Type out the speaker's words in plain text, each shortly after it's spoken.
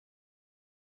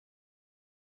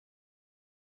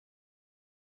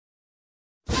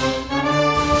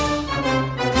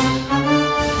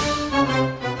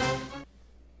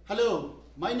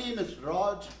My name is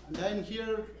Raj, and I'm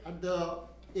here at the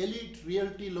Elite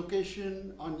Realty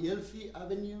location on Elsie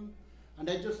Avenue. And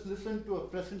I just listened to a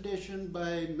presentation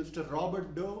by Mr.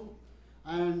 Robert Doe.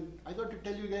 And I got to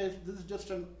tell you guys, this is just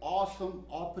an awesome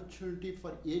opportunity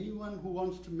for anyone who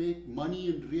wants to make money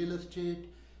in real estate,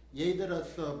 either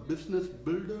as a business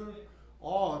builder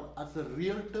or as a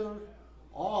realtor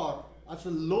or as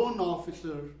a loan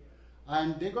officer.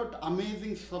 And they got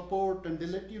amazing support, and they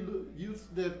let you use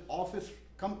their office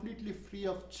completely free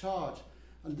of charge.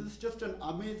 And this is just an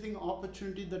amazing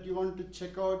opportunity that you want to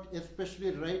check out,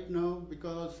 especially right now,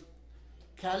 because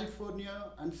California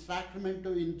and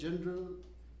Sacramento in general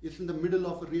is in the middle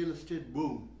of a real estate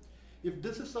boom. If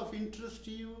this is of interest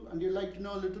to you and you'd like to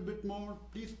know a little bit more,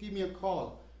 please give me a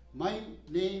call. My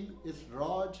name is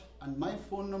Raj, and my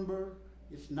phone number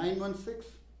is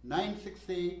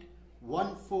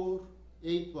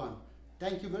 916-968-1481.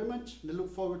 Thank you very much, and I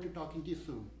look forward to talking to you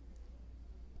soon.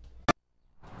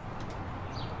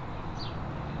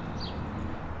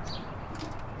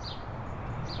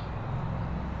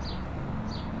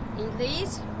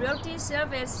 These realty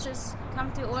services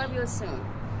come to all of you soon.